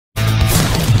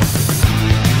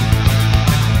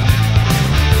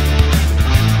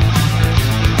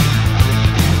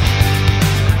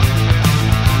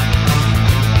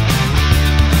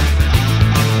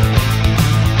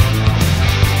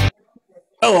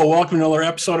Hello, welcome to another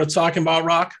episode of Talking About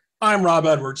Rock. I'm Rob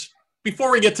Edwards.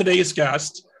 Before we get today's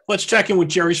guest, let's check in with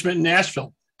Gerry Schmidt in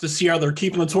Nashville to see how they're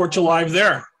keeping the torch alive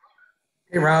there.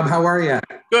 Hey, Rob, how are you?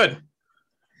 Good.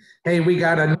 Hey, we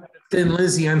got a Thin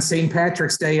Lizzy on St.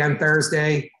 Patrick's Day on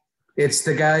Thursday. It's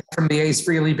the guy from the Ace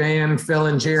Frehley Band, Phil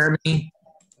and Jeremy.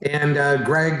 And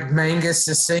Greg Mangus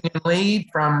is singing lead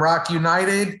from Rock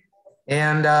United.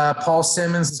 And Paul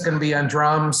Simmons is going to be on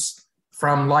drums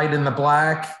from Light in the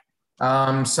Black.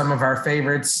 Some of our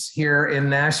favorites here in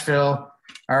Nashville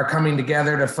are coming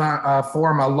together to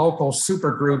form a local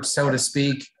supergroup, so to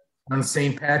speak, on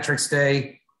St. Patrick's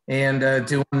Day and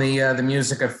doing the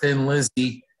music of Thin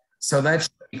Lizzy. So that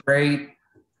should be great.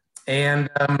 And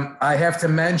I have to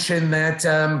mention that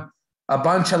a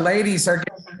bunch of ladies are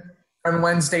getting on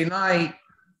Wednesday night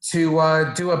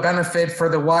to do a benefit for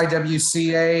the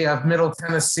YWCA of Middle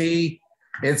Tennessee.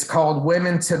 It's called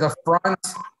Women to the Front,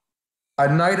 a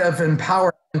night of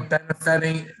empowerment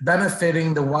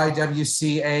benefiting the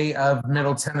YWCA of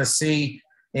Middle Tennessee.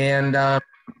 And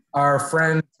our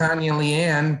friend Tanya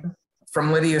Leanne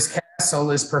from Lydia's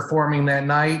Castle is performing that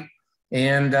night.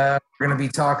 And we're going to be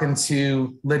talking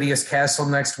to Lydia's Castle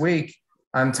next week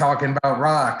on Talking About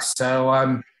Rock. So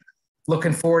I'm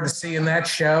looking forward to seeing that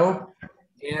show.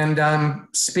 And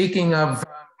speaking of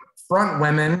front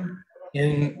women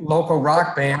in local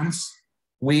rock bands,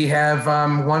 we have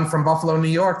one from Buffalo, New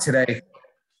York today.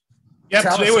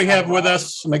 Yep, today we have with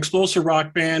us an explosive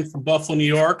rock band from Buffalo, New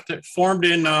York that formed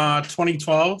in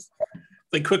 2012.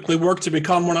 They quickly worked to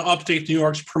become one of upstate New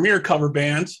York's premier cover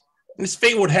bands. And as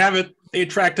fate would have it, they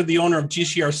attracted the owner of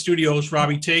GCR Studios,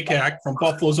 Robby Takac, from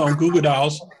Buffalo's own Goo Goo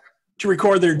Dolls, to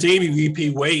record their debut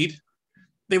EP, Wait.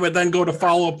 They would then go to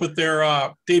follow up with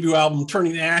their debut album,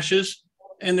 Turning to Ashes,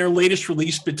 and their latest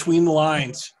release, Between the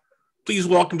Lines. Please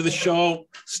welcome to the show,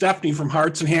 Stephanie from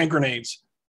Hearts and Hand Grenades.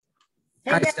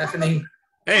 Hi, Stephanie.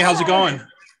 Hey, how's it going?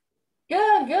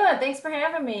 Good, good. Thanks for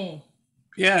having me.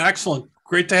 Yeah, excellent.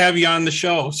 Great to have you on the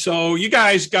show. So you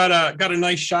guys got a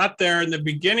nice shot there in the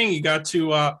beginning. You got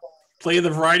to play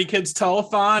the Variety Kids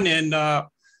telethon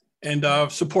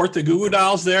and support the Goo Goo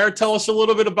Dolls there. Tell us a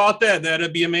little bit about that.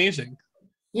 That'd be amazing.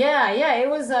 Yeah, it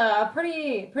was a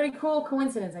pretty cool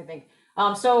coincidence, I think.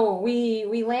 So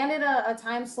we landed a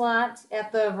time slot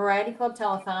at the Variety Club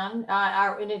telethon,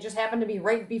 and it just happened to be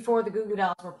right before the Goo Goo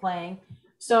Dolls were playing.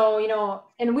 So,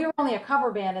 and we were only a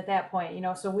cover band at that point,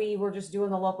 so we were just doing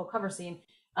the local cover scene.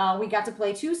 We got to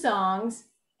play 2 songs,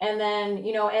 and then,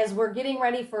 as we're getting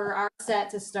ready for our set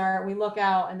to start, we look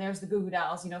out and there's the Goo Goo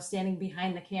Dolls, standing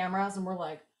behind the cameras, and we're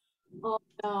like, oh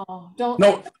no,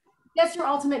 No. That's your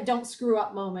ultimate don't screw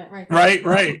up moment, right there.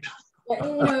 Right.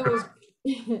 But,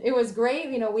 it was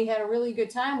great. We had a really good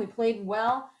time. We played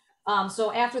well.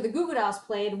 So after the Goo Goo Dolls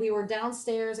played, we were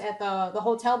downstairs at the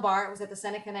hotel bar. It was at the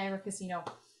Seneca Niagara Casino.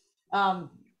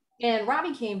 And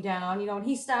Robby came down, and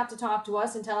he stopped to talk to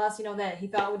us and tell us, that he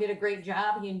thought we did a great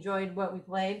job. He enjoyed what we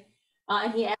played.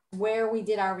 And he asked where we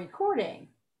did our recording.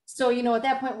 So, at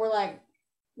that point we're like,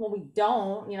 well, we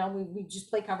don't, we just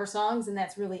play cover songs and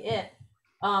that's really it.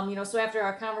 So after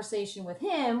our conversation with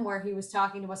him, where he was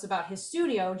talking to us about his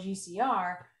studio,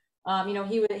 GCR,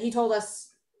 he told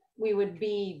us we would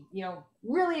be,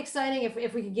 really exciting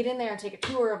if we could get in there and take a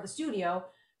tour of the studio.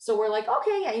 So we're like,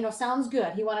 okay, yeah, sounds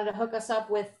good. He wanted to hook us up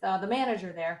with the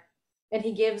manager there, and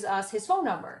he gives us his phone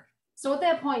number. So at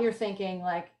that point, you're thinking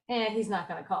like, he's not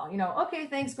going to call. Okay,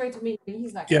 thanks, great to meet you.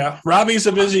 He's not. Yeah, Robby's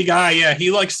a busy guy. Yeah, he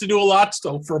likes to do a lot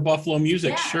still for Buffalo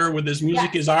music. Yeah. Sure, with his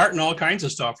music, his art, and all kinds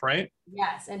of stuff, right?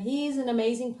 Yes, and he's an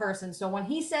amazing person. So when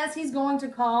he says he's going to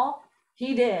call,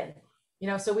 he did.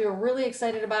 So we were really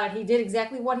excited about it. He did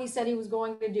exactly what he said he was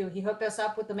going to do. He hooked us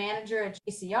up with the manager at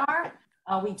GCR.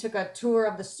 We took a tour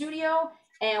of the studio,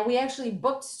 and we actually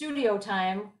booked studio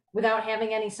time without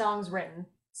having any songs written.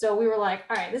 So we were like,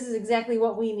 all right, this is exactly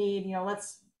what we need.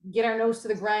 Let's get our nose to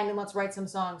the grind and let's write some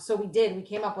songs. So we did. We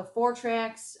came up with 4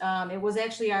 tracks. It was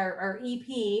actually our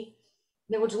EP,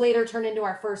 which later turned into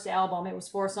our first album. It was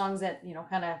 4 songs that,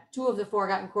 kind of 2 of the 4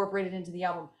 got incorporated into the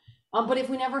album. But if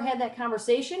we never had that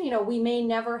conversation, we may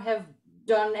never have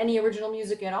done any original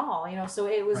music at all, so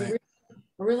it was a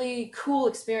really cool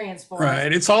experience for us.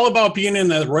 Right. It's all about being in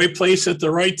the right place at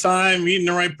the right time, meeting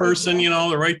the right person,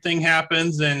 the right thing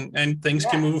happens and things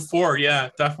can move forward. Yeah,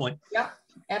 definitely. Yeah,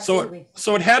 absolutely.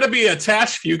 So it had to be a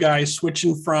task for you guys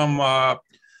switching from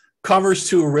covers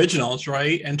to originals,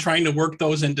 right? And trying to work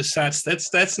those into sets.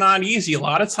 That's not easy. A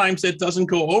lot of times that doesn't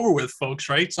go over with folks,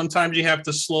 right? Sometimes you have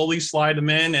to slowly slide them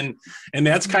in, and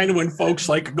that's kind of when folks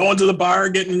like going to the bar,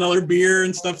 getting another beer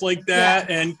and stuff like that.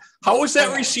 Yeah. And how was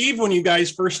that received when you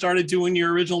guys first started doing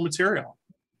your original material?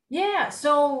 Yeah,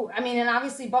 so I mean, and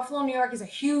obviously Buffalo, New York is a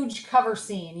huge cover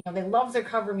scene. You know, they love their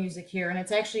cover music here, and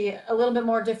it's actually a little bit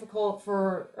more difficult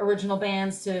for original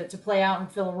bands to play out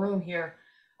and fill a room here.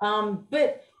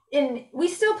 But in we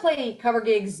still play cover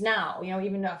gigs now, you know,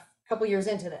 even a couple years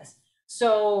into this.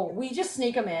 So we just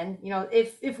sneak them in. You know,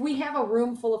 if we have a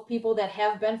room full of people that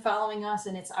have been following us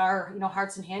and it's our, you know,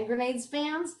 Hearts and Hand Grenades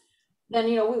fans, then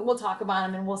you know we'll talk about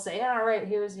them and we'll say, all right,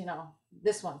 here's, you know,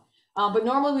 this one. But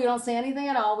normally we don't say anything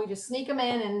at all. We just sneak them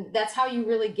in, and that's how you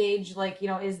really gauge, like, you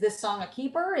know, is this song a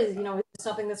keeper? Is, you know, is this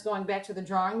something that's going back to the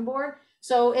drawing board?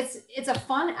 So it's a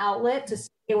fun outlet to say,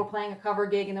 "Hey, we're playing a cover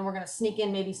gig, and then we're going to sneak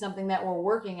in maybe something that we're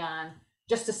working on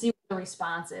just to see what the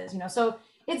response is, you know." So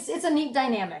it's a neat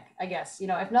dynamic, I guess. You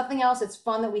know, if nothing else, it's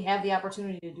fun that we have the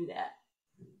opportunity to do that.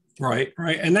 Right,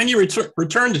 right. And then you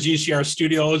returned to GCR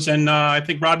Studios, and I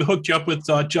think Robbie hooked you up with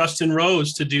Justin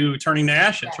Rose to do Turning to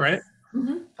Ashes, Yes. right?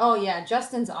 Mm-hmm. Oh yeah,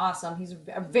 Justin's awesome. He's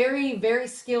a very, very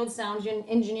skilled sound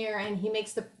engineer, and he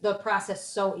makes the process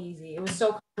so easy. It was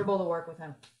so comfortable to work with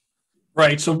him.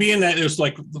 Right. So being that it was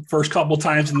like the first couple of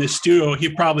times in the studio, he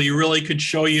probably really could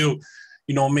show you,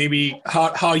 you know, maybe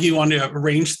how you want to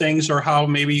arrange things, or how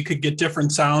maybe you could get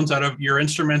different sounds out of your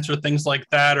instruments or things like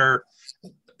that, or,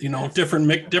 you know, different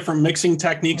mixing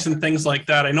techniques and things like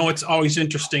that. I know it's always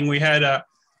interesting. We had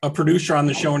a producer on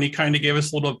the show, and he kind of gave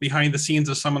us a little behind the scenes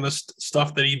of some of the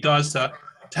stuff that he does to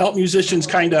help musicians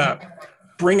kind of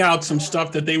bring out some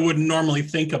stuff that they wouldn't normally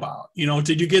think about. You know,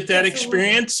 did you get that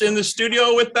experience in the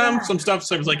studio with them? Yeah. Some stuff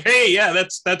that was like, hey, yeah,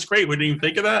 that's great. We didn't even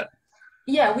think of that.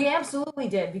 Yeah, we absolutely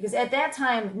did, because at that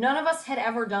time none of us had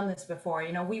ever done this before.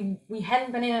 You know, we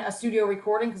hadn't been in a studio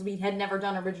recording because we had never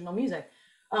done original music.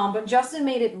 But Justin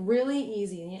made it really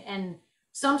easy. And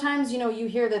sometimes, you know, you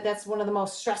hear that that's one of the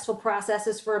most stressful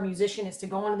processes for a musician, is to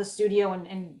go into the studio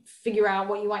and figure out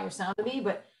what you want your sound to be.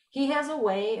 But he has a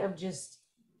way of just,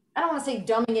 I don't want to say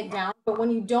dumbing it down, but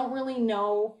when you don't really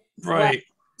know. Right.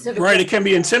 Right. It can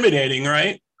be intimidating,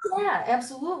 right? Yeah,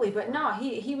 absolutely. But no,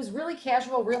 he was really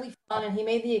casual, really fun, and he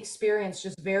made the experience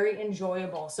just very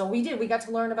enjoyable. So we got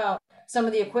to learn about some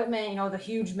of the equipment, you know, the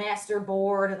huge master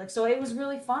board, like, so it was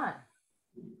really fun.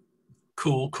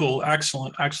 Cool.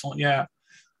 Excellent. Yeah.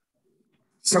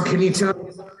 So can you tell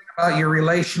me something about your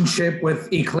relationship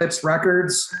with Eclipse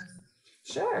Records?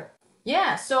 Sure.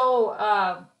 Yeah. So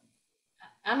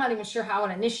I'm not even sure how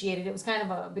it initiated. It was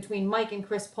kind of between Mike and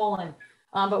Chris Poland.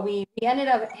 But we ended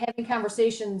up having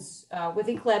conversations with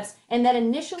Eclipse, and that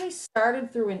initially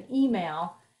started through an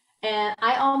email, and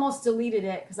I almost deleted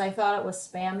it because I thought it was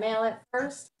spam mail at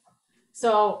first.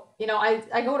 So, you know,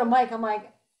 I go to Mike, I'm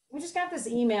like, we just got this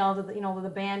email to the, you know, the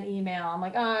band email. I'm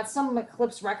like, it's some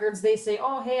Eclipse Records. They say,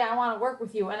 oh, hey, I want to work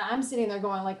with you. And I'm sitting there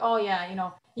going like, oh yeah, you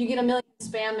know, you get a million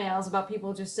spam mails about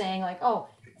people just saying like, oh,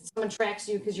 someone tracks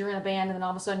you because you're in a band, and then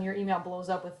all of a sudden your email blows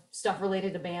up with stuff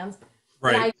related to bands.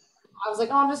 Right. I was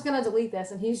like, oh, I'm just gonna delete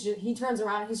this, and he turns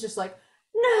around and he's just like,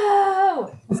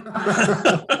 no.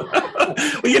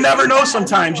 Well, you never know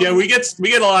sometimes. Yeah, we get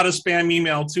a lot of spam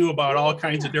email too about all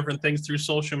kinds of different things through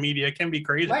social media. It can be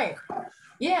crazy. Right.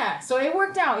 Yeah. So it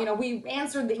worked out. You know, we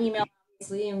answered the email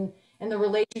obviously, and the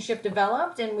relationship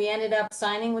developed, and we ended up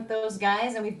signing with those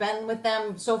guys, and we've been with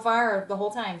them so far the whole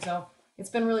time. So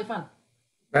it's been really fun.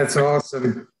 That's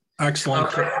awesome.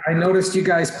 Excellent. I noticed you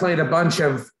guys played a bunch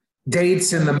of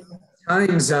dates in the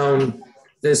time zone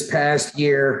this past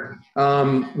year.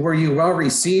 Were you well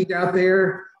received out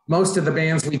there? Most of the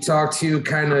bands we talk to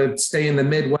kind of stay in the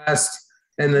Midwest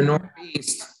and the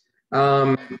Northeast.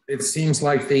 It seems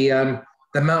like the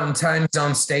mountain time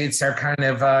zone states are kind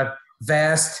of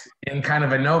vast and kind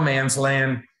of a no man's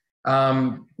land.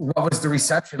 What was the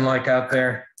reception like out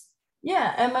there?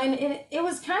 Yeah, I mean, it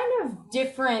was kind of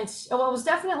different. Well, it was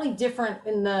definitely different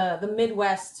in the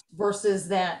Midwest versus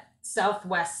that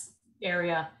Southwest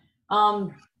area.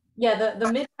 Yeah, the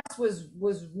Midwest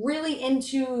was really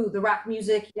into the rock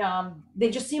music. They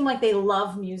just seemed like they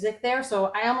love music there.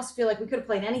 So I almost feel like we could have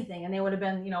played anything and they would have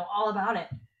been, you know, all about it.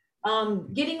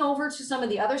 Getting over to some of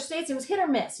the other states, it was hit or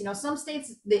miss. You know, some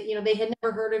states that, you know, they had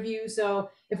never heard of you. So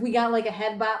if we got like a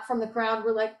head bop from the crowd,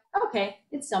 we're like, okay,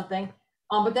 it's something.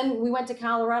 But then we went to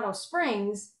Colorado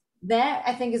Springs. That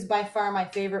I think is by far my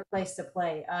favorite place to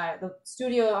play. The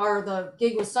studio, or the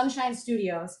gig, was Sunshine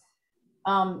Studios.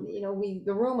 You know,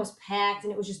 the room was packed,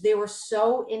 and it was just, they were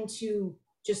so into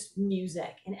just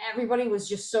music, and everybody was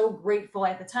just so grateful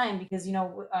at the time because, you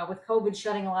know, with COVID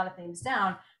shutting a lot of things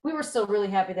down, we were still really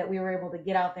happy that we were able to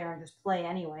get out there and just play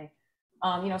anyway.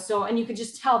 You know, so, and you could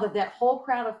just tell that whole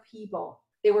crowd of people,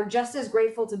 they were just as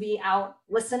grateful to be out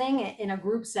listening in a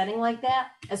group setting like that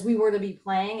as we were to be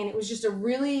playing. And it was just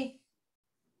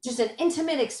just an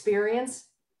intimate experience.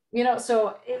 You know,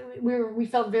 so we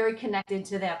felt very connected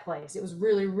to that place. It was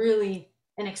really, really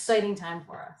an exciting time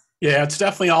for us. Yeah, it's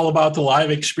definitely all about the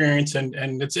live experience, and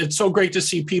it's so great to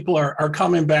see people are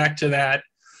coming back to that,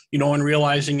 you know, and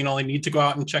realizing, you know, they need to go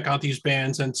out and check out these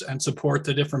bands and support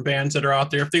the different bands that are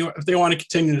out there if they want to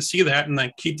continue to see that and then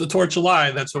keep the torch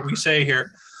alive. That's what we say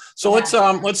here. So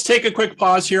let's take a quick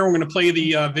pause here. We're going to play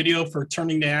the video for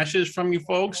Turning to Ashes from you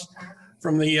folks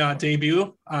from the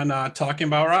debut on Talking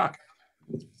About Rock.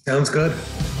 Sounds good.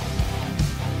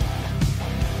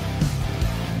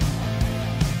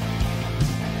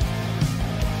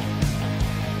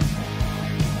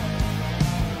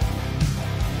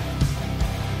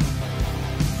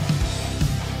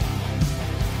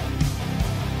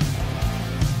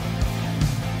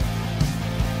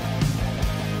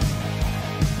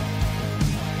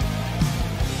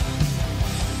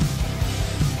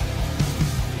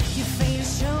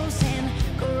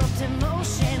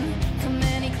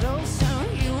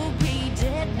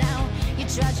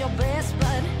 Tried your best,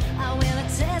 but I will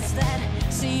attest that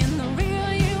seeing the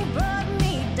real you brought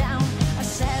me down. A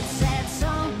sad, sad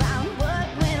song about what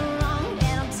went wrong,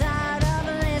 and I'm tired of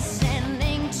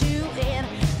listening to it.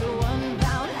 The one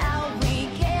about how we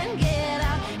can get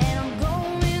out, and I'm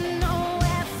going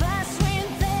nowhere fast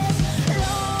with this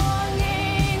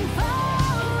longing for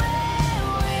where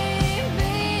we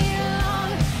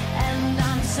belong, and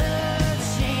I'm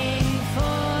searching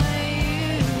for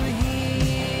you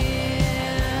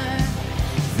here.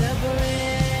 The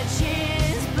bridge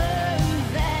is burned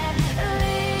that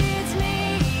leads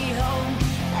me home,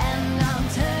 and I'm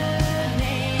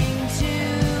turning to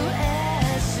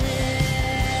ashes.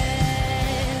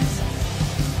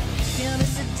 Feel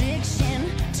this addiction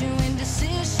to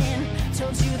indecision.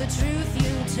 Told you the truth,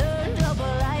 you turned a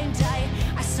blind eye.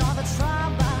 I saw the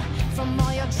trauma from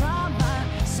all your drama.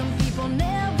 Some people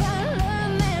never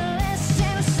learn their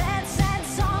lesson. A sad, sad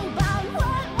song about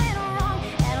what went wrong,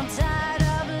 and I'm tired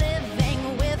of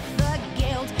living with the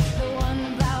guilt. The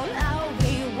one about how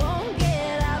we won't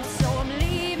get out, so I'm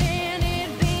leaving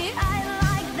it behind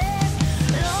like this.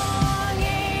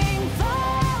 Longing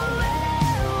for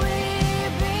where we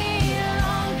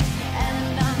belong,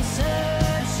 and I'm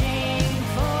searching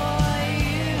for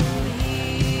you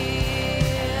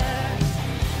here.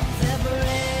 The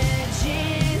bridge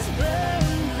is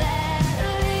burned that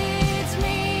leads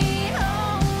me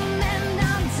home, and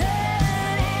I'm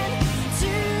turning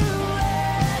to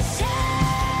ashes.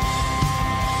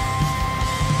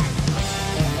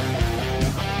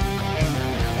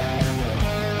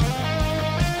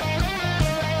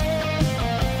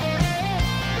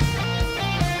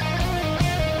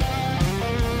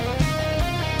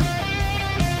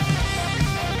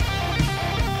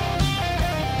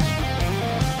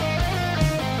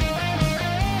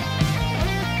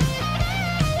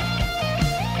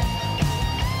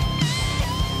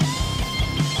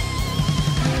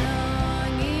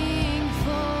 Longing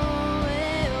for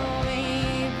where we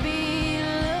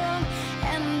belong,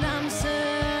 and I'm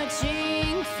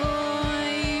searching for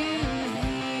you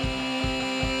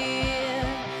here.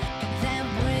 That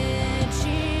bridge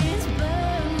is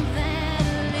burned that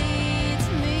leads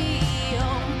me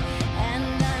home,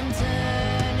 and I'm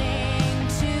turning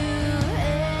to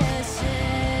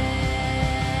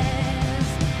ashes.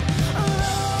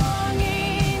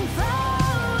 Longing for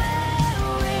where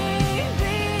we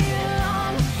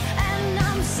belong, and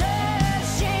I'm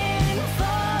searching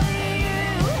for you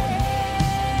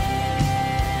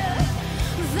here.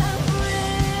 The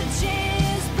bridge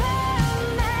is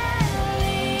burned that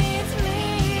leads me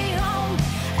home,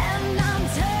 and I'm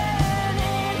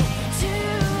turning to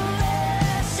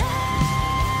ashes.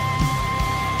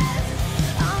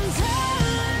 I'm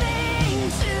turning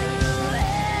to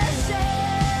ashes.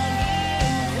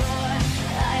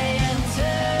 I am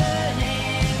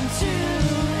turning to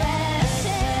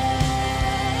ashes.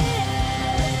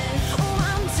 Oh,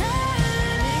 I'm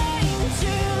turning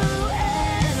to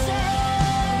ashes.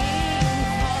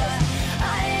 I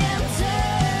am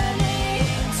turning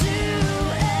to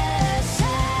ashes.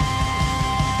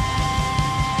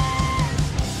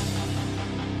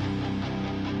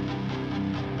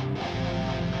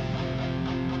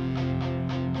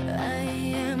 I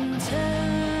am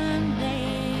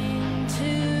turning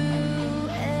to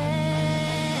ashes.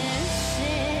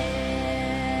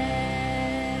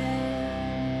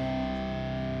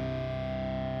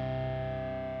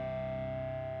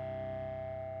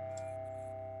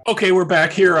 Okay, we're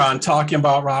back here on Talking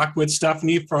About Rock with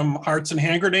Stephanie from Hearts and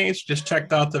Hand Grenades. Just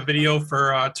checked out the video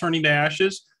for Turning to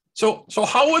Ashes. So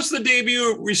how was the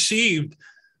debut received?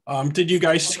 Did you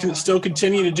guys still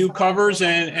continue to do covers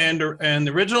and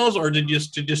the originals, or did you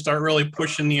start really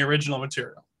pushing the original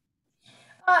material?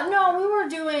 No, we were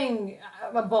doing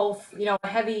both, a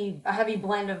heavy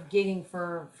blend of gigging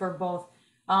for both.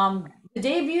 The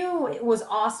debut was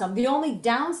awesome. The only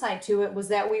downside to it was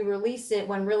that we released it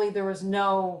when really there was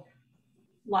no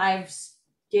live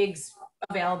gigs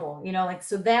available,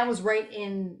 so that was right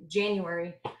in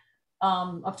January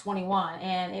of 21,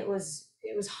 and it was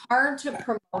hard to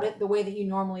promote it the way that you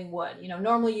normally would.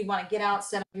 Normally you'd want to get out,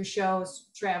 set up your shows,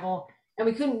 travel, and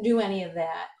we couldn't do any of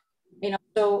that.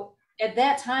 So at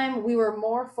that time we were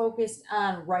more focused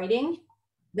on writing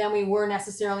than we were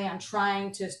necessarily on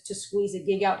trying to squeeze a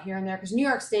gig out here and there, because New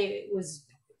York State was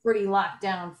pretty locked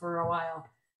down for a while.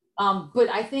 But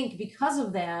I think because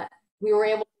of that, we were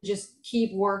able to just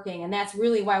keep working, and that's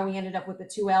really why we ended up with the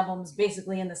 2 albums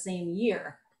basically in the same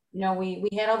year. We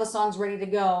had all the songs ready to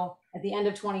go at the end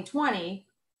of 2020,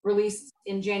 released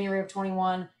in January of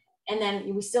 21, and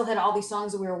then we still had all these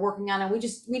songs that we were working on, and we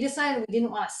decided we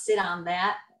didn't want to sit on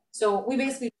that, so we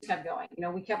basically just kept going.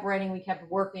 We kept writing, we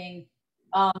kept working.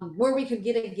 Where we could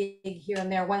get a gig here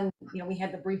and there when we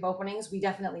had the brief openings, we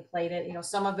definitely played it.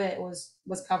 Some of it was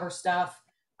cover stuff.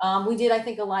 We did, I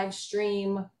think, a live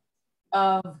stream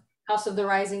of House of the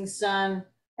Rising Sun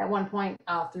at one point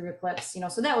through Eclipse,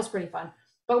 so that was pretty fun.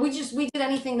 But we did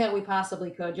anything that we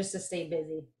possibly could just to stay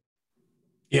busy.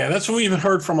 Yeah, that's what we've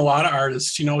heard from a lot of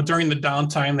artists. During the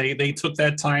downtime, they took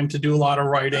that time to do a lot of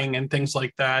writing and things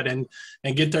like that, and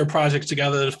get their projects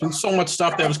together. There's been so much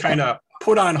stuff that was kind of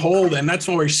put on hold, and that's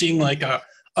why we're seeing like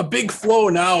a big flow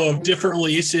now of different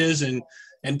releases and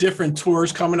different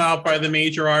tours coming out by the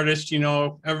major artists.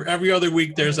 Every other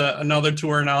week there's another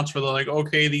tour announced where they're like,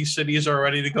 okay, these cities are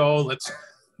ready to go.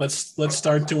 Let's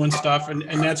start doing stuff, and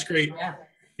that's great. Yeah.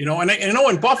 And I know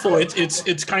in Buffalo,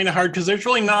 it's kind of hard because there's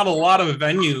really not a lot of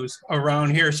venues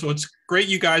around here. So it's great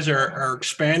you guys are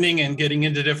expanding and getting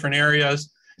into different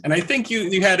areas. And I think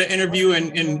you had an interview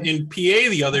in PA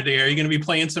the other day. Are you going to be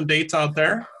playing some dates out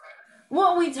there?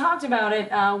 Well, we talked about it.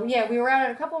 Yeah, we were out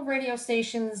at a couple of radio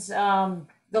stations. The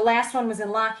last one was in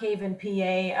Lock Haven,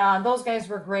 PA. Those guys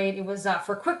were great. It was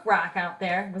for Quick Rock out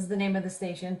there was the name of the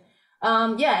station.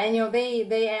 Yeah, and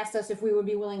they asked us if we would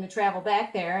be willing to travel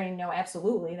back there, and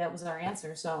absolutely, that was our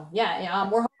answer. So yeah,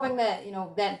 we're hoping that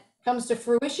that comes to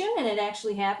fruition and it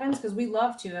actually happens, because we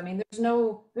love to. I mean, there's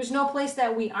no place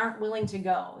that we aren't willing to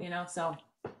go. So.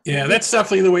 Yeah, that's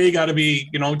definitely the way you got to be.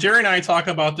 Gerry and I talk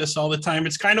about this all the time.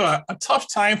 It's kind of a tough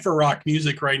time for rock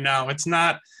music right now. It's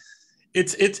not.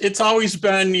 It's always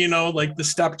been like the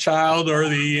stepchild or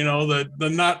the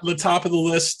not the top of the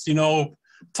list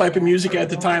type of music at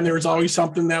the time. There was always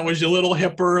something that was a little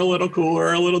hipper, a little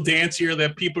cooler, a little dancier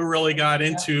that people really got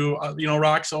into.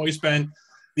 Rock's always been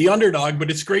the underdog, but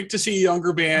it's great to see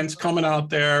younger bands coming out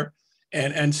there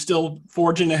and still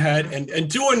forging ahead and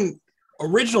doing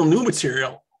original new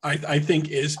material. I think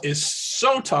is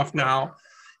so tough now,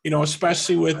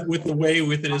 especially with the way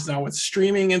with it is now with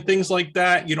streaming and things like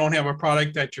that. You don't have a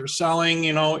product that you're selling,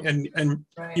 and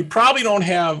Right. You probably don't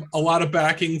have a lot of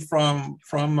backing from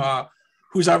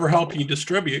who's ever helped you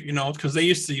distribute, because they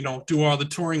used to, do all the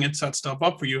touring and set stuff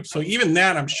up for you. So even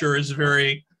that, I'm sure, is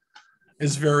very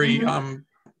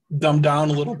dumbed down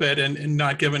a little bit and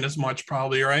not given as much,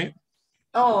 probably, right?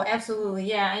 Oh, absolutely.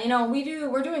 Yeah.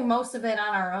 We're doing most of it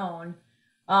on our own.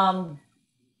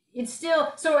 It's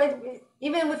still,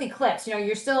 even with Eclipse,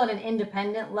 you're still at an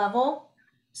independent level.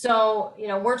 So,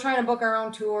 we're trying to book our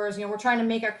own tours, we're trying to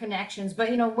make our connections, but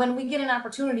when we get an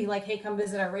opportunity like, hey, come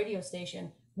visit our radio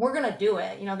station, we're going to do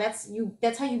it.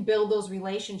 That's how you build those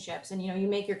relationships, and, you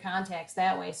make your contacts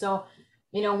that way. So,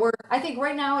 I think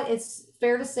right now it's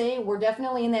fair to say we're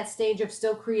definitely in that stage of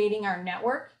still creating our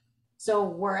network. So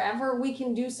wherever we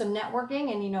can do some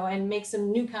networking and, and make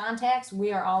some new contacts,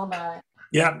 we are all about it.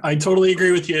 Yeah, I totally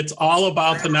agree with you. It's all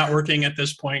about the networking at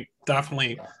this point,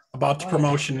 definitely about the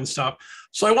promotion and stuff.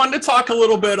 So I wanted to talk a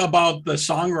little bit about the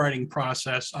songwriting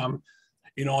process.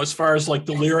 As far as like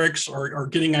the lyrics or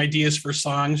getting ideas for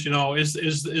songs,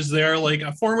 is there like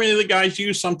a formula that guys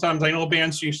use? Sometimes I know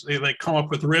bands usually like come up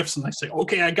with riffs and they say,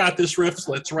 okay, I got this riff,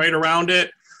 let's write around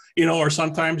it. Or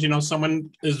sometimes,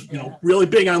 someone is, really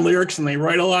big on lyrics and they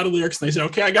write a lot of lyrics and they say,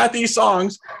 okay, I got these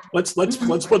songs. Let's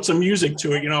put some music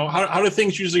to it. How do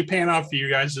things usually pan out for you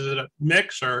guys? Is it a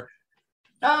mix or?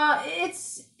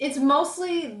 It's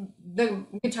mostly the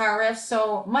guitar riff.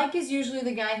 So Mike is usually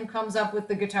the guy who comes up with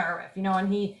the guitar riff,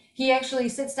 and he actually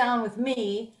sits down with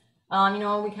me.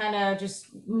 We kind of just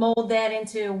mold that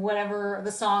into whatever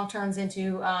the song turns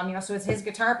into. So it's his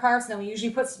guitar parts, and then we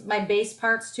usually put my bass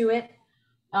parts to it.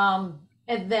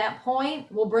 At that point,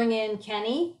 we'll bring in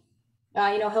Kenny.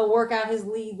 He'll work out his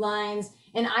lead lines,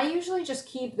 and I usually just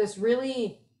keep this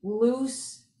really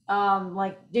loose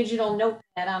like digital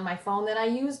notepad on my phone that I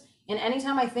use. And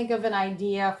anytime I think of an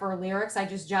idea for lyrics, I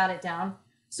just jot it down.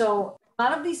 So a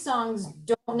lot of these songs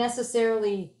don't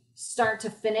necessarily start to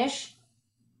finish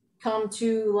come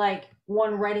to like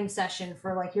one writing session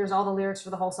for like, here's all the lyrics for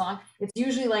the whole song. It's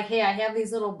usually like, hey, I have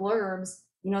these little blurbs,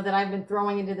 you know, that I've been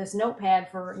throwing into this notepad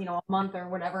for, you know, a month or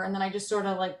whatever. And then I just sort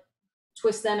of like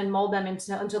twist them and mold them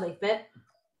until they fit.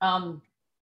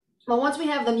 But once we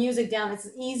have the music down, it's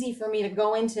easy for me to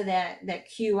go into that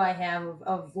queue I have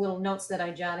of little notes that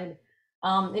I jotted,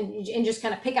 and just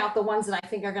kind of pick out the ones that I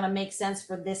think are going to make sense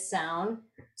for this sound.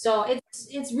 So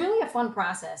it's really a fun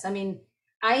process. I mean,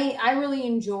 I really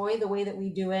enjoy the way that we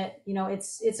do it. You know,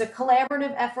 it's a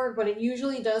collaborative effort, but it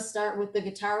usually does start with the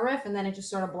guitar riff, and then it just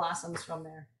sort of blossoms from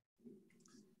there.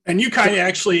 And you kind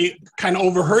of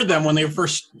overheard them when they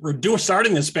first were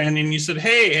starting this band, and you said,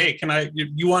 "Hey,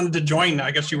 you wanted to join?"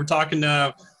 I guess you were talking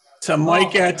to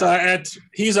Mike at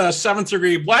he's a 7th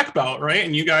degree black belt, right?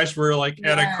 And you guys were like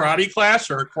at a karate class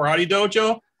or a karate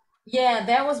dojo. Yeah,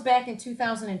 that was back in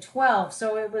 2012.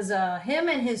 So it was him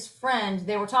and his friend.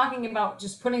 They were talking about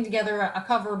just putting together a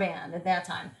cover band at that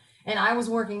time, and I was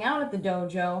working out at the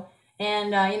dojo.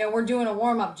 And, you know, we're doing a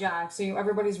warm-up jog, so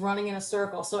everybody's running in a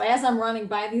circle. So as I'm running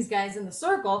by these guys in the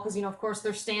circle, because, you know, of course,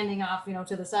 they're standing off, you know,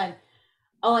 to the side,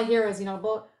 all I hear is, you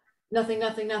know, nothing,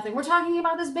 nothing, nothing. We're talking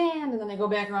about this band. And then they go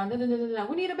back around,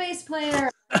 we need a bass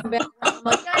player. I'm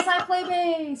like, guys, I play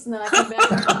bass. And then I come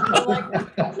back around, they're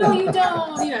like, no, you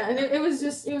don't. You know, and it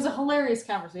was a hilarious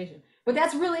conversation. But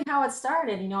that's really how it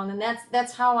started, you know, and then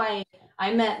that's how I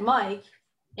met Mike.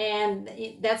 And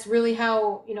that's really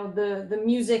how, you know, the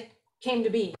music came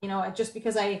to be, you know, just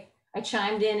because I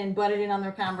chimed in and butted in on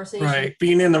their conversation. Right,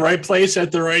 being in the right place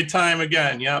at the right time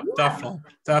again. Yep, yeah,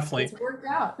 definitely. It's worked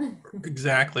out.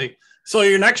 Exactly. So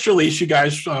your next release you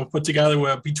guys put together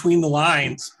with Between the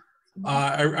Lines.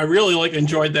 I really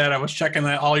enjoyed that. I was checking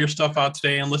all your stuff out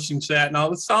today and listening to that.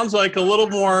 Now it sounds like a little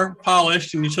more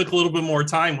polished, and you took a little bit more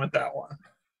time with that one.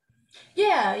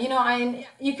 Yeah, you know, I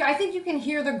think you can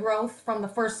hear the growth from the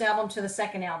first album to the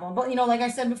second album. But, you know, like I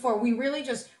said before,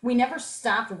 we never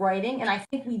stopped writing. And I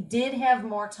think we did have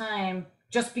more time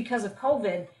just because of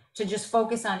COVID to just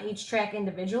focus on each track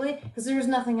individually, because there was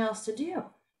nothing else to do,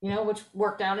 you know, which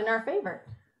worked out in our favor.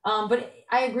 But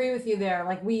I agree with you there.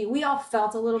 Like we all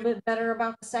felt a little bit better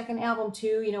about the second album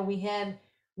too. You know,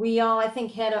 we all, I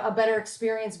think, had a better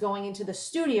experience going into the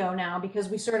studio now, because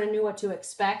we sort of knew what to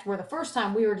expect, where the first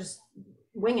time we were just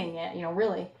winging it, you know,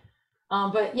 really.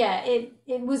 But yeah, it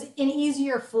was an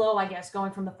easier flow, I guess,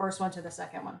 going from the first one to the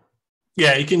second one.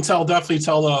 Yeah, you can definitely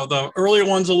tell the earlier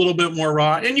one's a little bit more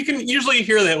raw, and you can usually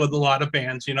hear that with a lot of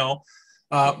bands, you know.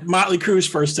 Motley Crue's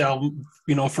first album,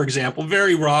 you know, for example,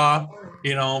 very raw,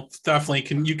 you know, definitely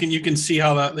you can see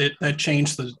how that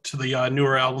changed to the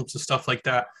newer albums and stuff like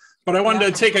that. But I wanted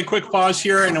to take a quick pause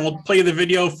here, and then we'll play the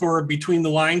video for Between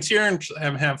the Lines here,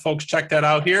 and have folks check that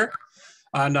out here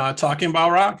on Talking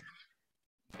About Rock.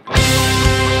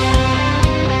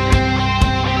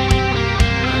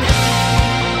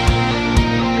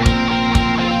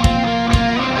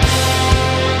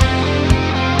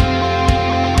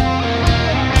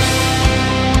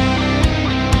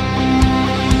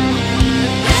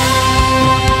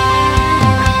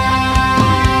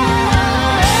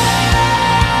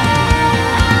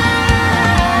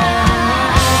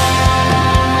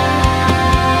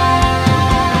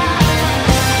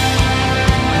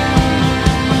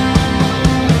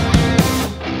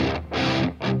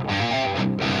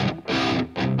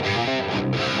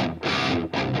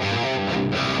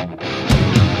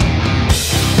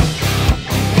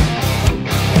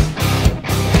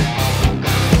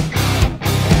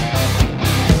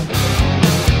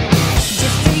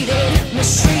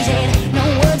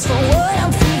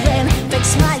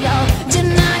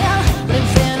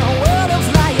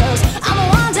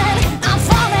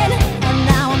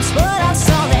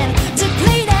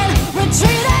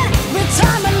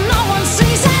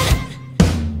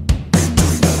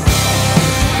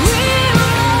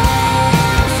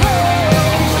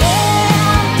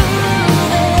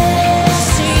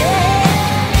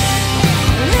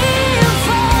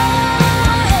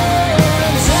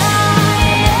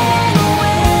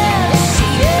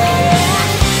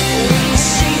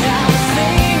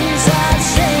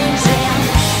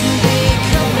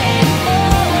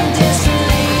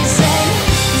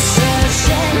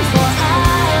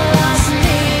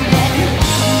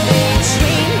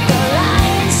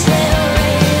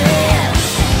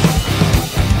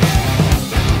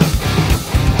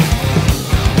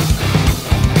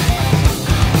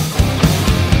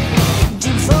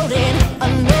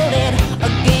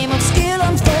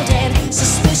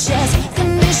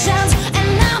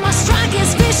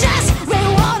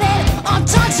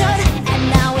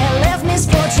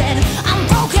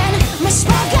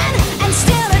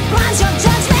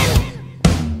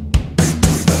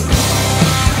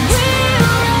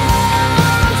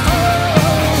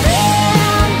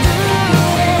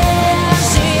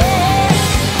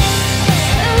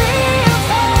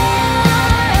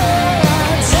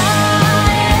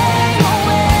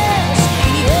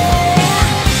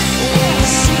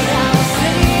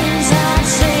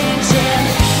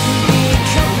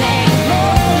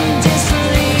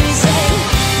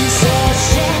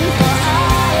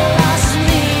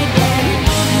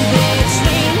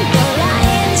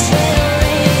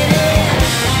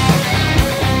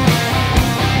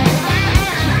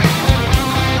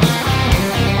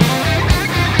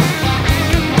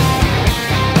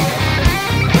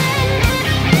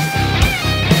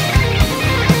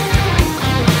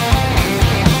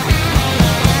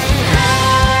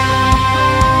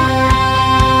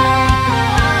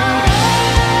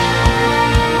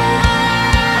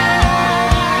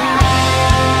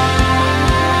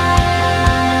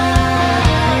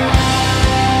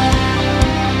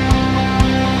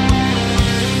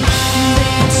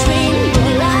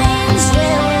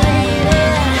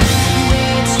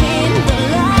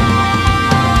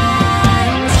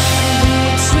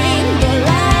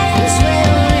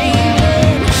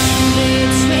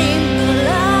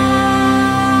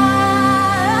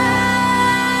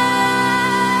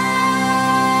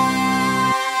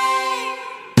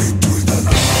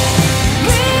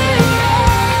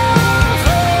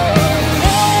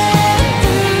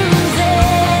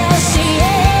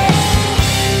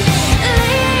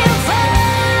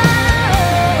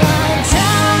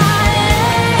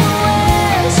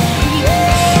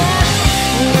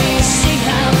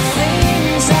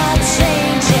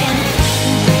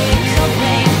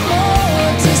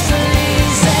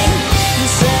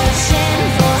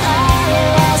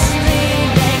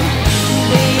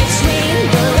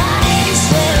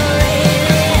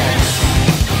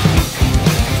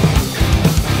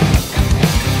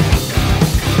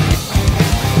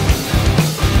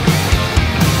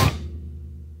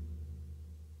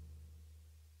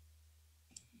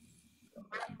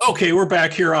 Okay, we're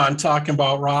back here on Talking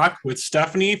About Rock with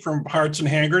Stephanie from Hearts and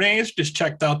Hand Grenades. Just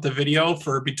checked out the video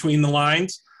for Between the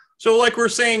Lines. So like we're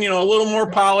saying, a little more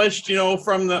polished,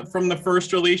 from the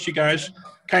first release. You guys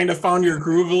kind of found your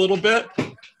groove a little bit.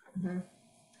 Mm-hmm.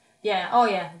 Yeah. Oh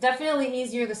yeah. Definitely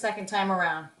easier the second time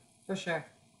around, for sure.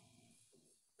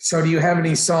 So do you have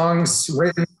any songs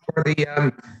written for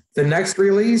the next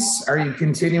release? Are you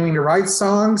continuing to write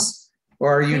songs,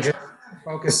 or are you just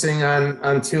focusing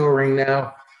on touring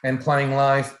now and playing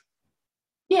live?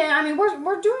 Yeah, I mean,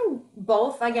 we're doing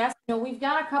both, I guess. We've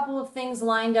got a couple of things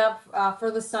lined up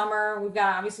for the summer. We've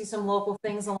got obviously some local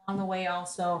things along the way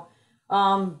also.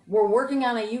 We're working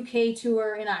on a UK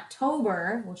tour in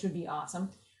October, which would be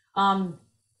awesome.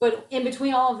 But in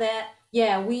between all of that,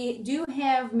 yeah, we do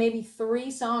have maybe 3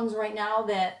 songs right now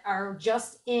that are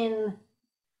just in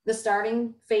the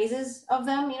starting phases of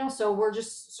them, so we're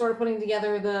just sort of putting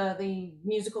together the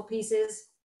musical pieces.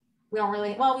 We don't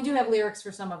really, well, we do have lyrics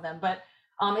for some of them, but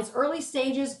it's early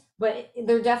stages, but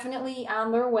they're definitely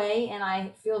on their way. And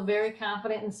I feel very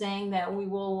confident in saying that we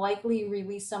will likely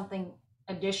release something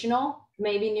additional,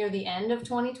 maybe near the end of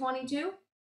 2022.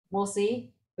 We'll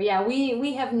see. But yeah,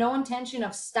 we have no intention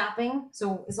of stopping.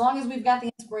 So as long as we've got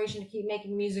the inspiration to keep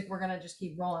making music, we're going to just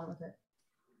keep rolling with it.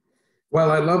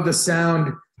 Well, I love the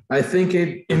sound. I think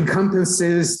it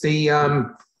encompasses the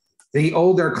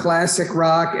older classic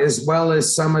rock as well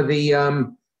as some of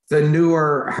the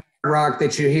newer rock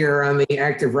that you hear on the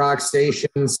active rock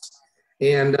stations.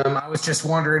 And I was just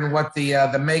wondering what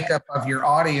the makeup of your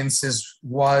audiences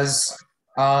was.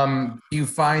 Do you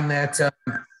find that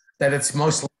it's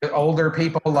mostly older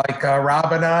people like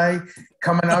Rob and I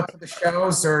coming out to the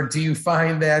shows, or do you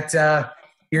find that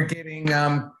you're getting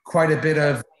quite a bit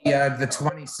of the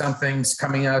 20-somethings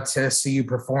coming out to see you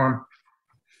perform?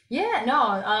 Yeah,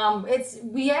 no,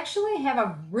 we actually have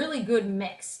a really good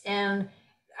mix, and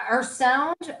our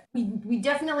sound, we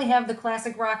definitely have the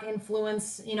classic rock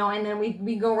influence, and then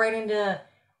we go right into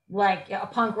like a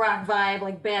punk rock vibe,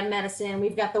 like Bad Medicine.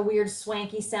 We've got the weird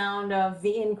swanky sound of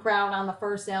the In Crowd on the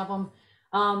first album.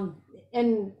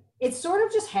 And it sort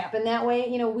of just happened that way.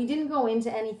 We didn't go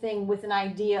into anything with an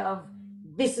idea of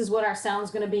this is what our sound's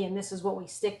going to be and this is what we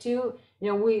stick to.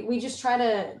 We just try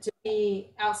to be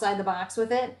outside the box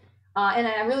with it. And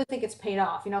I really think it's paid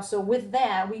off, so with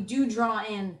that, we do draw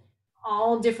in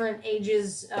all different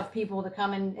ages of people to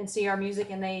come and see our music,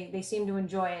 and they seem to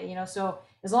enjoy it, so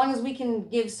as long as we can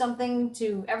give something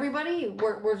to everybody,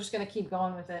 we're just going to keep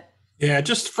going with it. Yeah,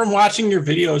 just from watching your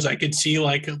videos, I could see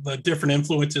like the different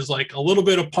influences, like a little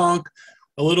bit of punk,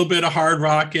 a little bit of hard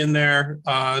rock in there,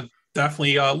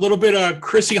 definitely a little bit of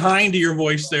Chrissie Hynde to your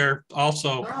voice there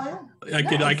also. Oh, yeah.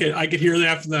 I could hear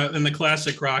that in the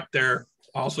classic rock there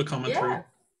also coming through.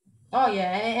 Oh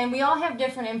yeah, and we all have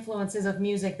different influences of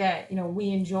music that we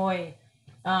enjoy.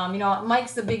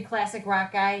 Mike's the big classic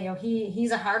rock guy.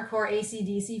 He's a hardcore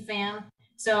AC/DC fan.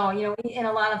 So in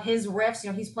a lot of his riffs,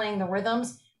 he's playing the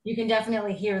rhythms. You can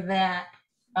definitely hear that.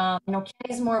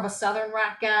 Kenny's more of a southern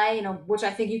rock guy. Which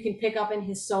I think you can pick up in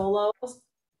his solos.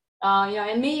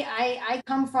 And me, I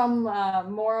come from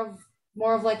more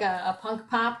of like a punk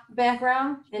pop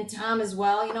background, and Tom as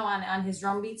well. On his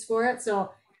drum beats for it.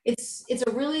 So it's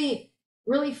a really,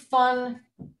 really fun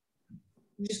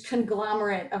just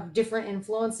conglomerate of different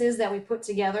influences that we put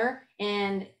together,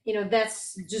 and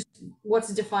that's just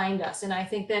what's defined us. And I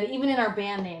think that even in our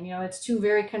band name, it's 2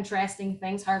 very contrasting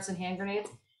things, Hearts and Hand Grenades.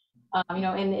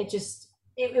 And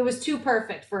it was too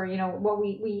perfect for what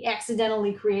we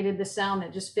accidentally created the sound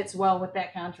that just fits well with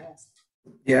that contrast.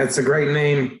 Yeah, it's a great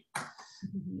name.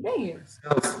 Thank you.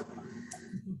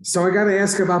 So I got to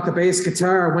ask about the bass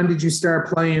guitar. When did you start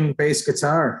playing bass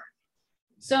guitar?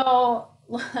 So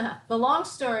the long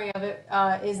story of it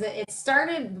is that it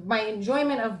started, my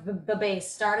enjoyment of the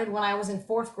bass started when I was in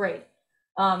 4th grade.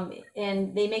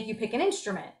 And they make you pick an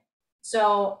instrument.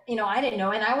 So, I didn't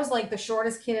know. And I was like the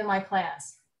shortest kid in my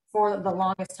class for the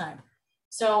longest time.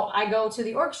 So I go to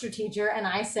the orchestra teacher and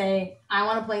I say, I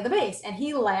want to play the bass. And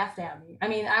he laughed at me. I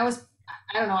mean, I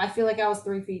don't know. I feel like I was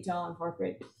 3 feet tall in 4th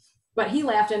grade. But he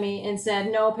laughed at me and said,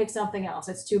 no, pick something else.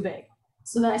 It's too big.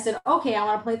 So then I said, okay, I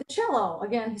want to play the cello.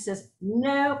 Again, he says,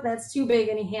 nope, that's too big.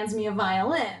 And he hands me a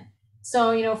violin.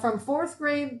 So, from 4th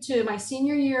grade to my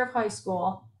senior year of high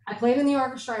school, I played in the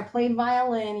orchestra, I played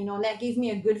violin, and that gave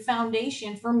me a good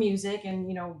foundation for music and,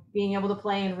 being able to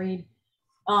play and read.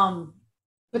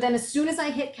 But then as soon as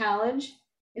I hit college,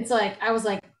 I was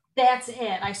like, that's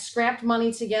it. I scrapped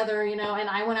money together, and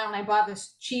I went out and I bought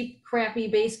this cheap, crappy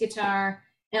bass guitar.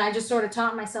 And I just sort of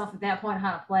taught myself at that point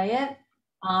how to play it.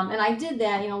 And I did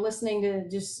that, listening to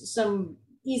just some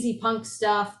easy punk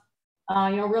stuff.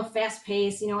 real fast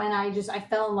pace, and I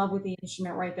fell in love with the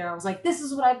instrument right there. I was like, this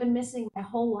is what I've been missing my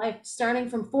whole life, starting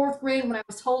from 4th grade when I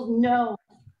was told no,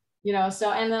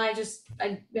 so, and then I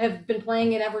have been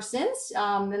playing it ever since.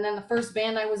 And then the first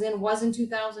band I was in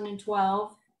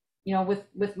 2012,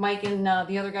 with Mike and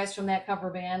the other guys from that cover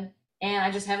band. And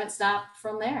I just haven't stopped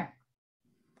from there.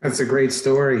 That's a great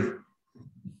story.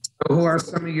 Who are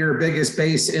some of your biggest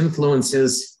bass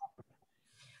influences?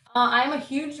 I'm a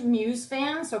huge Muse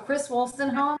fan. So Chris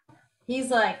Wolstenholme,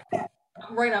 he's like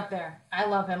right up there. I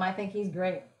love him. I think he's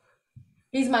great.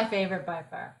 He's my favorite by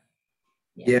far.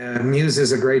 Yeah, Muse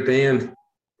is a great band.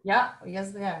 Yeah,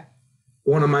 yes they are.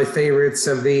 One of my favorites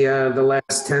of the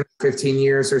last 10, 15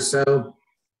 years or so.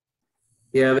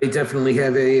 Yeah, they definitely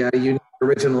have a unique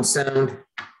original sound.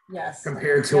 Yes.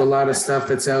 Compared to a lot of stuff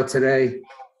that's out today.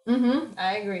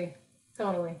 I agree.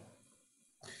 Totally.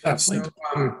 Absolutely.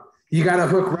 So, you got to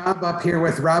hook Rob up here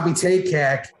with Robby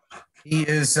Takac. He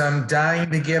is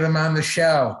dying to get him on the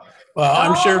show.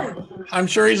 Well, I'm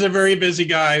sure he's a very busy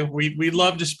guy. We'd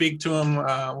love to speak to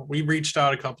him. We reached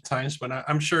out a couple times, but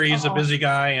I'm sure he's a busy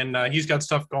guy and he's got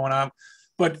stuff going on.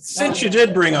 But since you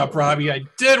did bring up Robby, I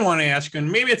did want to ask you,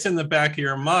 and maybe it's in the back of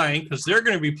your mind, because they're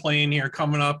going to be playing here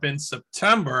coming up in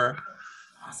September.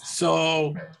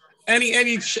 So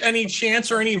any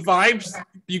chance or any vibes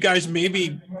you guys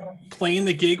maybe playing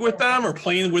the gig with them or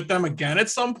playing with them again at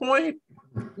some point?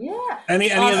 Yeah.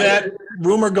 Any of that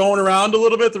rumor going around a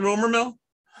little bit, the rumor mill?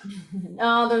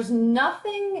 There's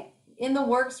nothing in the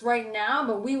works right now,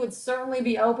 but we would certainly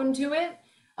be open to it.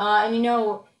 And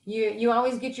you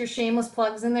always get your shameless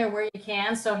plugs in there where you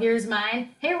can. So here's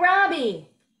mine. Hey, Robby,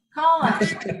 call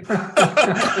us.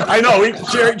 I know.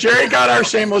 Gerry got our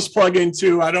shameless plug in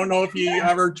too. I don't know if he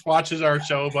ever watches our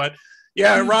show, but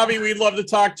yeah, Robby, we'd love to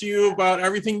talk to you about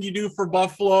everything you do for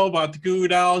Buffalo, about the Goo Goo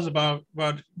Dolls, about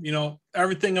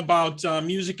everything about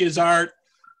music is art.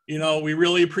 We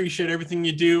really appreciate everything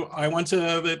you do. I went to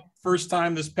the first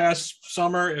time this past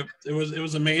summer. It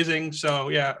was amazing. So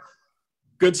yeah,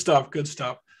 good stuff.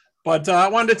 But I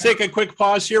wanted to take a quick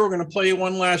pause here. We're going to play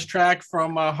one last track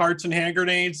from Hearts and Hand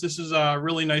Grenades. This is a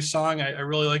really nice song. I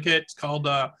really like it. It's called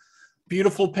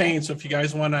Beautiful Pain. So if you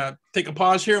guys want to take a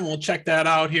pause here, and we'll check that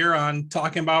out here on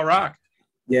Talking About Rock.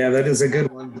 Yeah, that is a good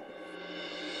one.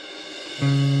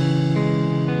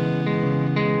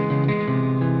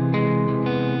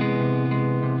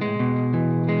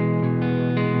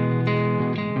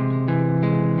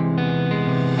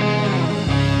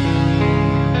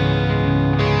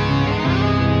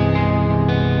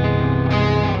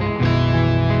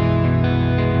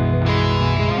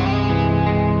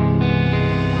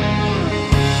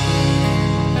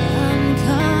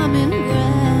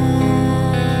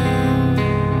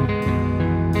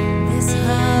 This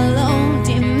hollow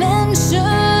dimension.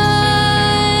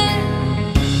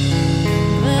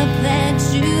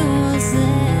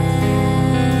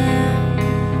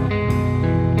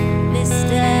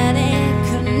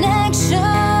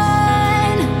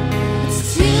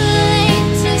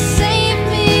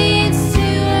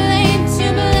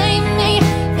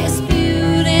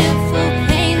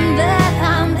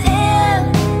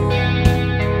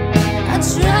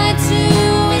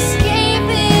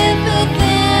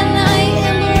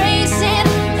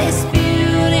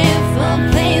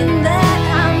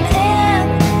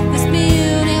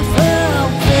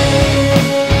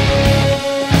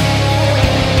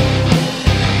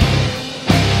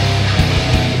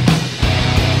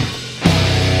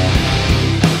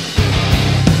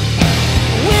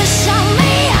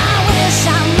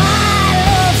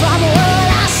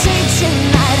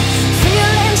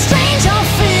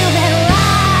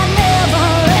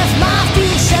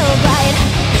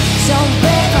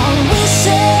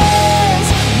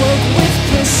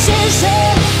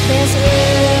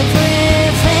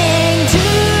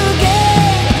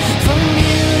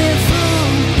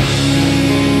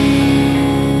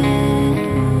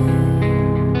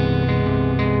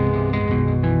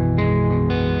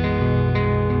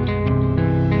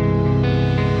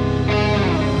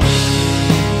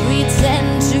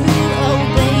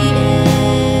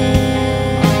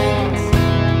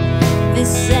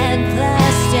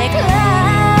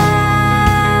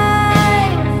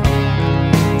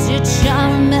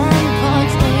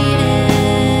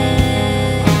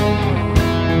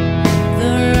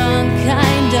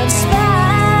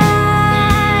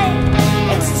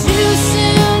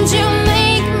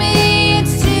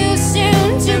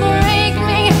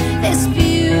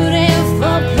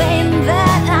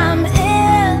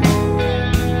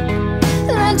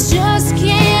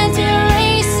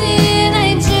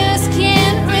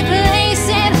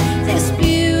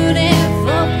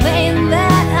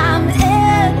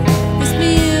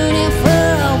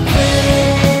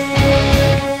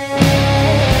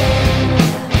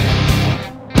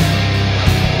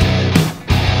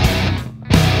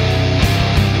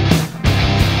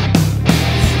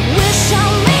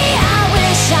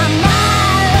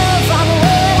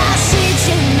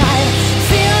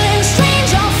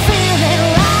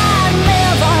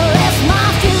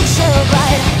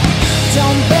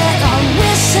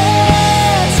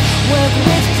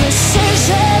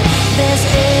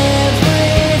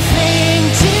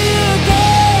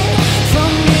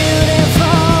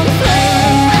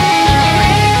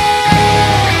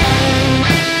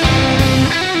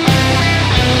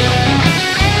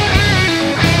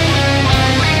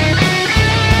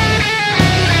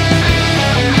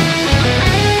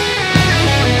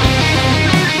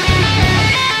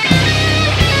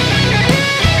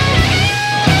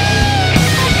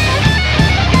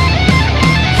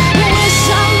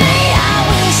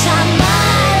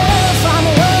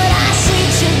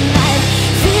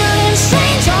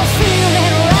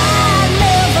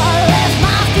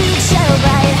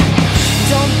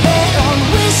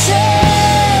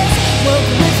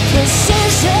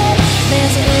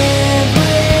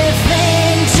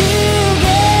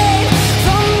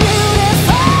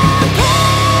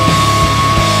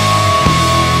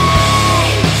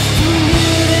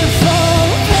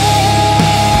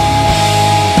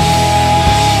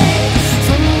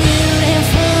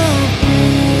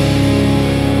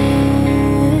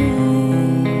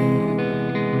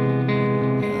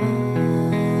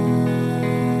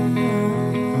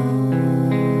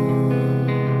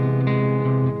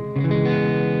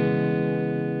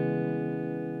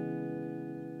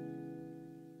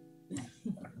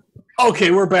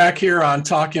 Okay, we're back here on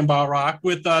Talking About Rock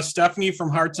with Stephanie from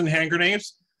Hearts and Hand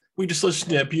Grenades. We just listened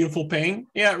to Beautiful Pain.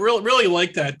 Yeah, really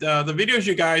like that. The videos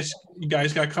you guys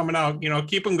got coming out,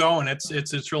 keep them going.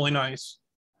 It's really nice.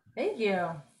 Thank you.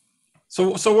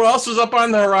 So what else is up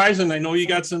on the horizon? I know you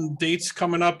got some dates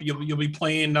coming up. You'll be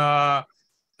playing. I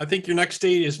think your next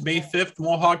date is May 5th,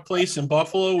 Mohawk Place in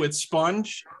Buffalo with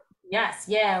Sponge. Yes,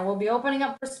 yeah, we'll be opening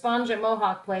up for Sponge at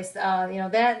Mohawk Place.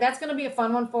 That's going to be a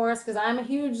fun one for us because I'm a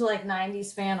huge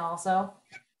 90s fan also.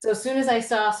 So as soon as I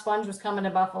saw Sponge was coming to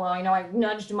Buffalo, I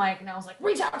nudged Mike and I was like,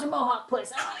 reach out to Mohawk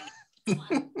Place.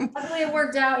 Luckily it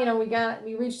worked out.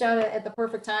 We reached out at the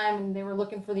perfect time and they were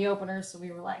looking for the openers, so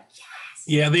we were like, yes.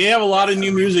 Yeah, they have a lot of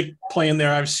new music playing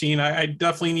there. I've seen. I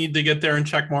definitely need to get there and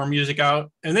check more music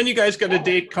out. And then you guys got a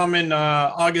date coming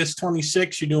August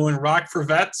 26th. You're doing Rock for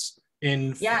Vets.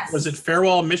 Was it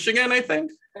Farewell, Michigan, I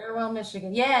think? Farewell,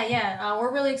 Michigan. Yeah.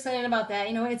 We're really excited about that.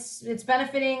 It's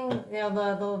benefiting,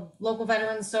 the local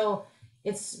veterans. So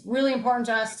it's really important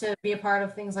to us to be a part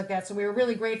of things like that. So we were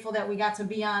really grateful that we got to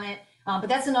be on it. But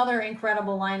that's another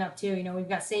incredible lineup too. We've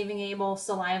got Saving Abel,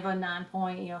 Saliva,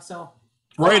 Nonpoint, so.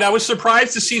 Right. I was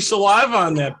surprised to see Saliva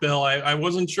on that bill. I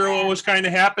wasn't sure what was kind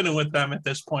of happening with them at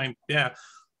this point. Yeah.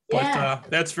 But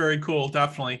that's very cool.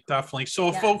 Definitely. So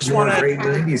if folks want to great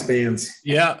 90s bands.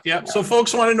 Yeah. So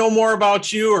folks want to know more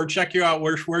about you or check you out,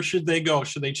 where should they go?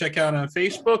 Should they check out on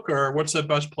Facebook or what's the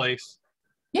best place?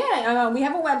 Yeah, we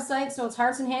have a website, so it's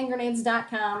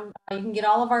heartsandhandgrenades.com. You can get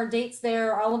all of our dates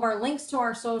there. All of our links to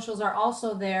our socials are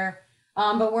also there.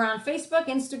 But we're on Facebook,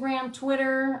 Instagram,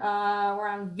 Twitter. We're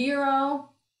on Vero.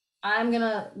 I'm going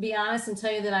to be honest and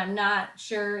tell you that I'm not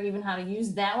sure even how to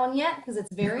use that one yet because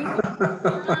it's very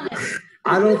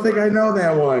I don't think I know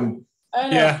that one.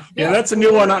 Yeah, that's a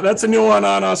new one. That's a new one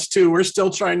on us too. We're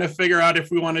still trying to figure out if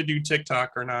we want to do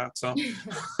TikTok or not. So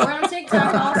we're on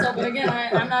TikTok also, but again,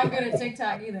 I'm not good at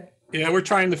TikTok either. Yeah, we're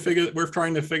trying to figure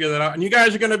that out. And you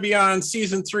guys are going to be on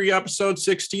season 3, episode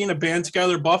 16 of Band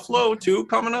Together Buffalo too,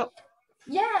 coming up.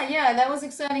 Yeah, that was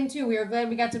exciting too. We were glad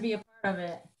we got to be a part of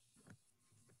it.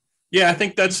 Yeah, I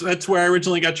think that's where I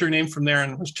originally got your name from there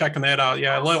and was checking that out.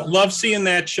 Yeah, I love seeing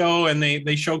that show, and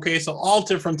they showcase all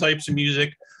different types of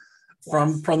music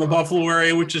from the Buffalo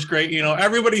area, which is great.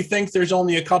 Everybody thinks there's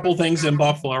only a couple things in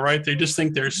Buffalo, right? They just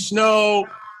think there's snow,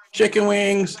 chicken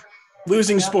wings,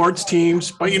 losing sports teams.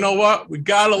 But you know what? We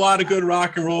got a lot of good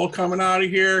rock and roll coming out of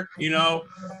here. We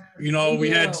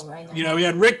had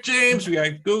Rick James, we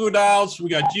got Goo Goo Dolls, we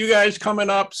got you guys coming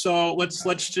up. So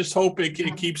let's just hope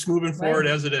it keeps moving forward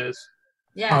as it is.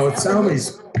 Yeah. Oh, it's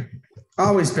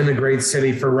always been a great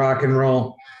city for rock and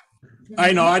roll.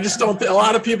 I know. I just don't. A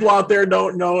lot of people out there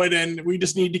don't know it, and we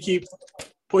just need to keep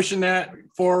pushing that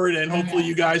forward. And hopefully,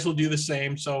 you guys will do the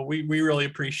same. So we really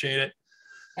appreciate it.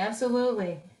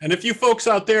 Absolutely. And if you folks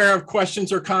out there have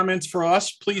questions or comments for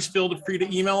us, please feel free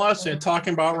to email us at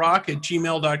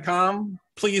talkingaboutrock@gmail.com.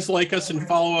 Please like us and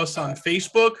follow us on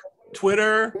Facebook,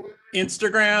 Twitter,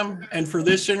 Instagram. And for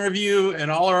this interview and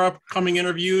all our upcoming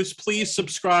interviews, please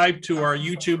subscribe to our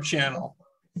YouTube channel.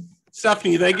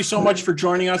 Stephanie, thank you so much for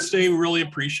joining us today. We really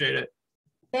appreciate it.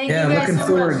 Thank you guys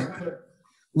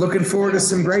looking forward to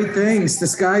some great things. The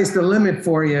sky's the limit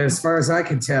for you as far as I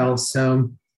can tell.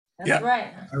 So that's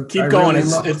right. Keep going.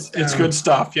 It's good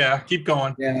stuff. Yeah, keep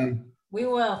going. Yeah. We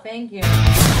will. Thank you.